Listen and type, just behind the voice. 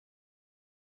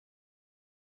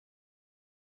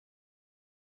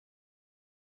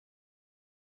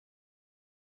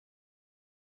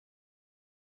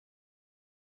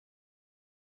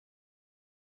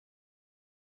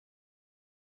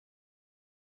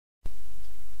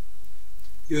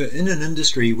You're in an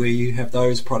industry where you have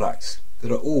those products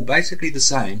that are all basically the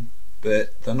same,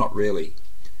 but they're not really.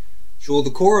 Sure, the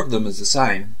core of them is the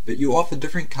same, but you offer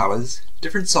different colours,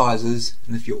 different sizes,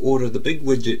 and if you order the big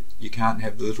widget, you can't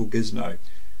have the little gizmo.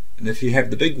 And if you have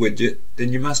the big widget,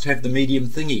 then you must have the medium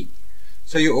thingy.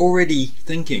 So you're already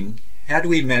thinking, how do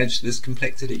we manage this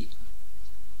complexity?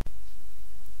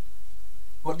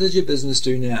 What does your business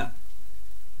do now?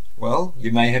 Well,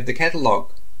 you may have the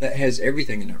catalogue. That has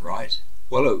everything in it, right?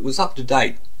 Well, it was up to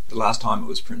date the last time it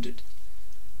was printed.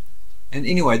 And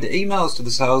anyway, the emails to the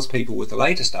salespeople with the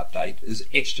latest update is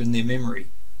etched in their memory,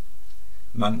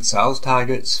 among the sales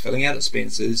targets, filling out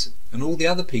expenses, and all the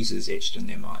other pieces etched in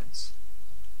their minds.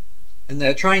 And they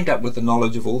are trained up with the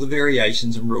knowledge of all the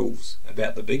variations and rules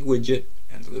about the big widget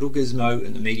and the little gizmo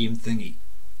and the medium thingy.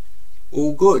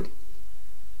 All good,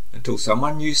 until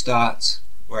someone new starts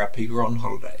or our people are on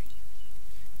holiday.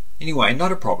 Anyway,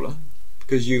 not a problem,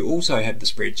 because you also have the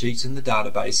spreadsheets and the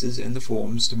databases and the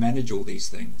forms to manage all these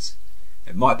things.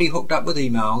 It might be hooked up with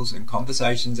emails and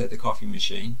conversations at the coffee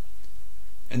machine,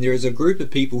 and there is a group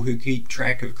of people who keep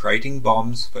track of creating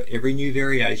bombs for every new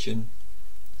variation,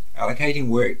 allocating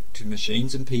work to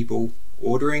machines and people,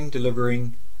 ordering,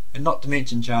 delivering, and not to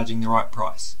mention charging the right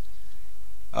price.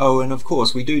 Oh, and of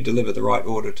course we do deliver the right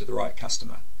order to the right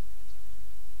customer.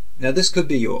 Now this could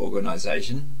be your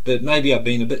organisation, but maybe I've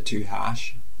been a bit too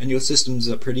harsh, and your systems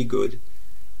are pretty good,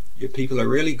 your people are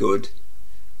really good,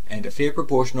 and a fair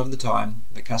proportion of the time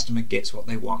the customer gets what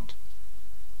they want.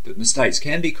 But mistakes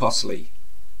can be costly,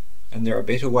 and there are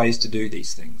better ways to do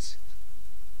these things.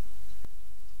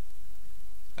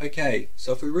 Okay,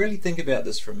 so if we really think about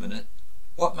this for a minute,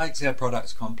 what makes our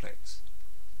products complex?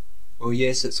 Well,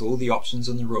 yes, it's all the options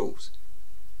and the rules,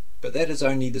 but that is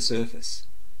only the surface.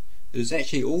 It is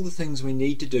actually all the things we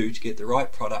need to do to get the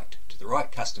right product to the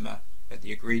right customer at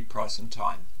the agreed price and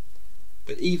time.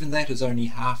 But even that is only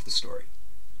half the story.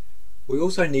 We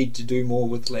also need to do more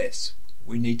with less.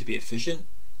 We need to be efficient,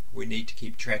 we need to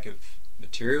keep track of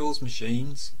materials,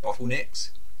 machines,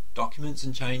 bottlenecks, documents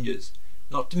and changes,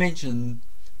 not to mention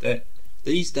that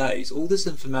these days all this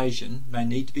information may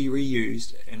need to be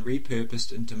reused and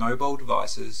repurposed into mobile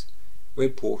devices,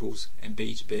 web portals and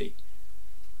B2B.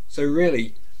 So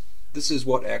really, this is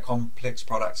what our complex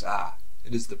products are.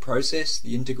 It is the process,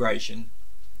 the integration,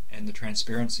 and the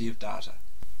transparency of data.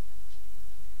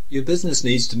 Your business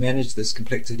needs to manage this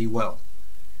complexity well.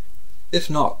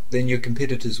 If not, then your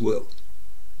competitors will.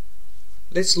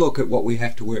 Let's look at what we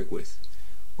have to work with.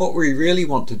 What we really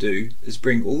want to do is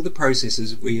bring all the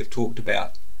processes we have talked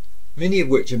about, many of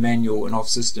which are manual and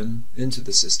off-system, into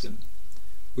the system.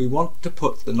 We want to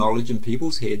put the knowledge in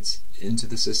people's heads into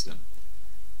the system.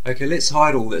 Okay, let's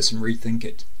hide all this and rethink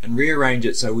it, and rearrange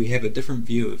it so we have a different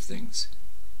view of things.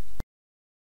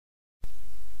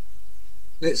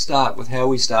 Let's start with how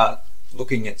we start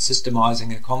looking at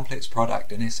systemizing a complex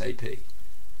product in SAP.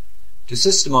 To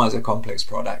systemize a complex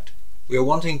product, we are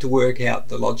wanting to work out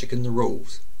the logic and the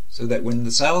rules, so that when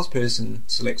the salesperson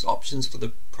selects options for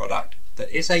the product, that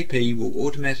SAP will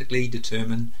automatically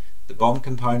determine the BOM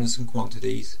components and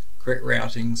quantities, correct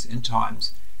routings and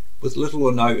times, with little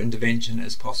or no intervention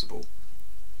as possible.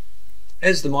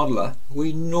 As the modeler,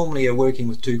 we normally are working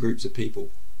with two groups of people,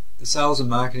 the sales and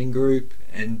marketing group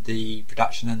and the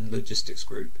production and logistics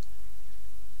group.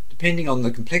 Depending on the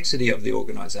complexity of the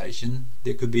organisation,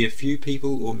 there could be a few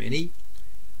people or many,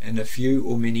 and a few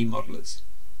or many modelers.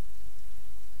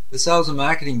 The sales and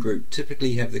marketing group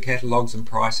typically have the catalogues and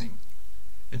pricing,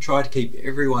 and try to keep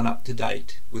everyone up to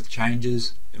date with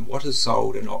changes in what is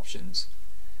sold and options.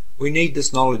 We need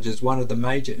this knowledge as one of the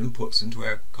major inputs into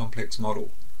our complex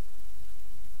model.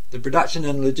 The production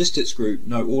and logistics group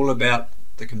know all about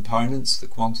the components, the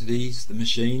quantities, the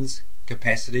machines,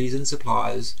 capacities and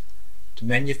suppliers to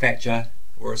manufacture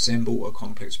or assemble a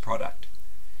complex product.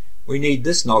 We need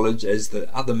this knowledge as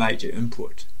the other major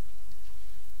input.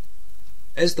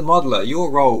 As the modeler,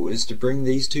 your role is to bring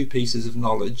these two pieces of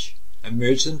knowledge and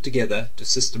merge them together to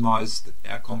systemize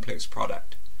our complex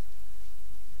product.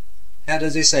 How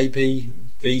does SAP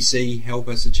VC help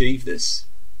us achieve this?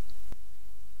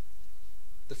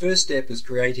 The first step is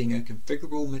creating a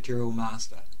configurable material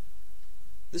master.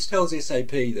 This tells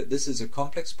SAP that this is a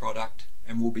complex product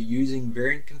and will be using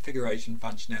variant configuration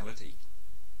functionality.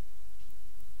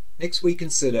 Next we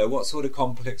consider what sort of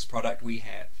complex product we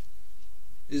have.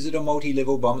 Is it a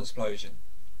multi-level bomb explosion?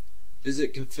 Is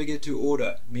it configured to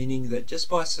order, meaning that just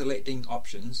by selecting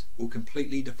options will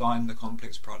completely define the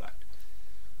complex product?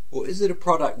 Or is it a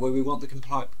product where we want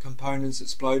the components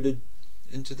exploded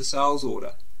into the sales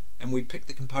order and we pick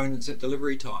the components at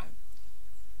delivery time?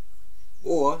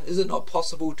 Or is it not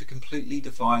possible to completely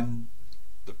define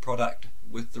the product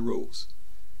with the rules.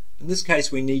 In this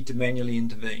case, we need to manually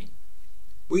intervene.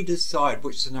 We decide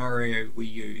which scenario we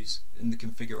use in the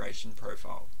configuration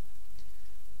profile.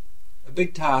 A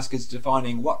big task is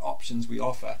defining what options we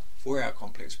offer for our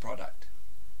complex product.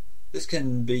 This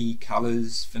can be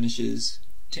colours, finishes,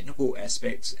 technical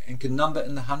aspects, and can number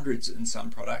in the hundreds in some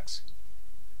products.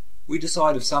 We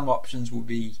decide if some options will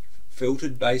be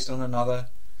filtered based on another,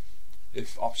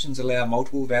 if options allow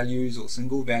multiple values or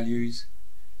single values.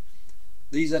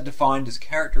 These are defined as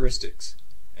characteristics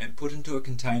and put into a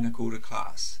container called a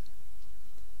class.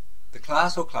 The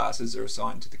class or classes are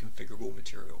assigned to the configurable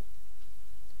material.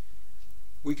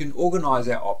 We can organize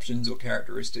our options or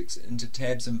characteristics into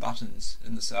tabs and buttons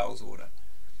in the sales order.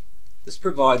 This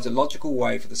provides a logical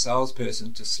way for the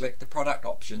salesperson to select the product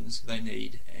options they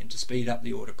need and to speed up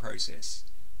the order process.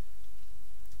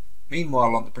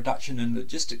 Meanwhile, on the production and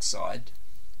logistics side,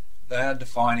 they are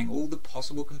defining all the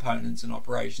possible components and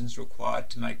operations required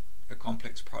to make a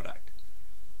complex product.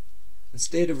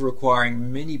 Instead of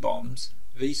requiring many BOMs,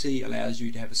 VC allows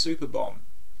you to have a super BOM,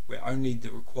 where only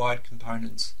the required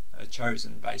components are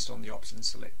chosen based on the options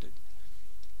selected.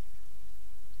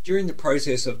 During the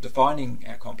process of defining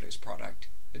our complex product,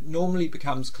 it normally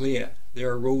becomes clear there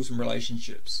are rules and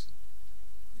relationships.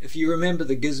 If you remember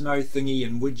the gizmo, thingy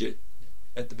and widget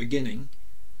at the beginning,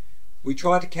 we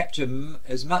try to capture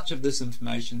as much of this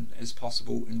information as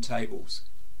possible in tables.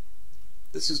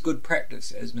 This is good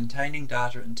practice, as maintaining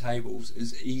data in tables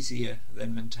is easier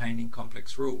than maintaining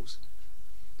complex rules.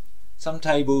 Some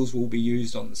tables will be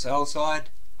used on the sales side,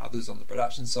 others on the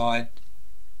production side,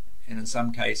 and in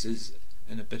some cases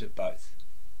in a bit of both.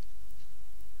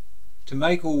 To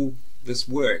make all this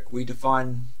work, we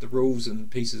define the rules in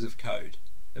pieces of code.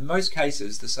 In most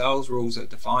cases, the sales rules are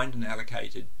defined and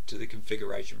allocated to the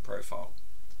configuration profile.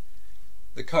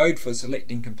 The code for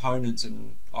selecting components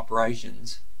and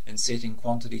operations and setting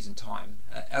quantities and time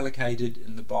are allocated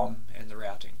in the BOM and the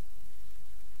routing.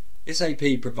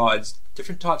 SAP provides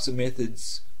different types of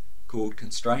methods called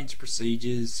constraints,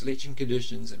 procedures, selection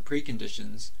conditions and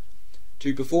preconditions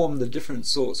to perform the different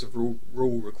sorts of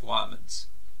rule requirements.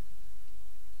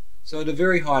 So at a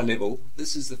very high level,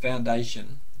 this is the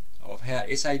foundation of how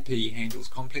SAP handles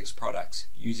complex products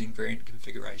using variant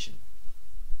configuration.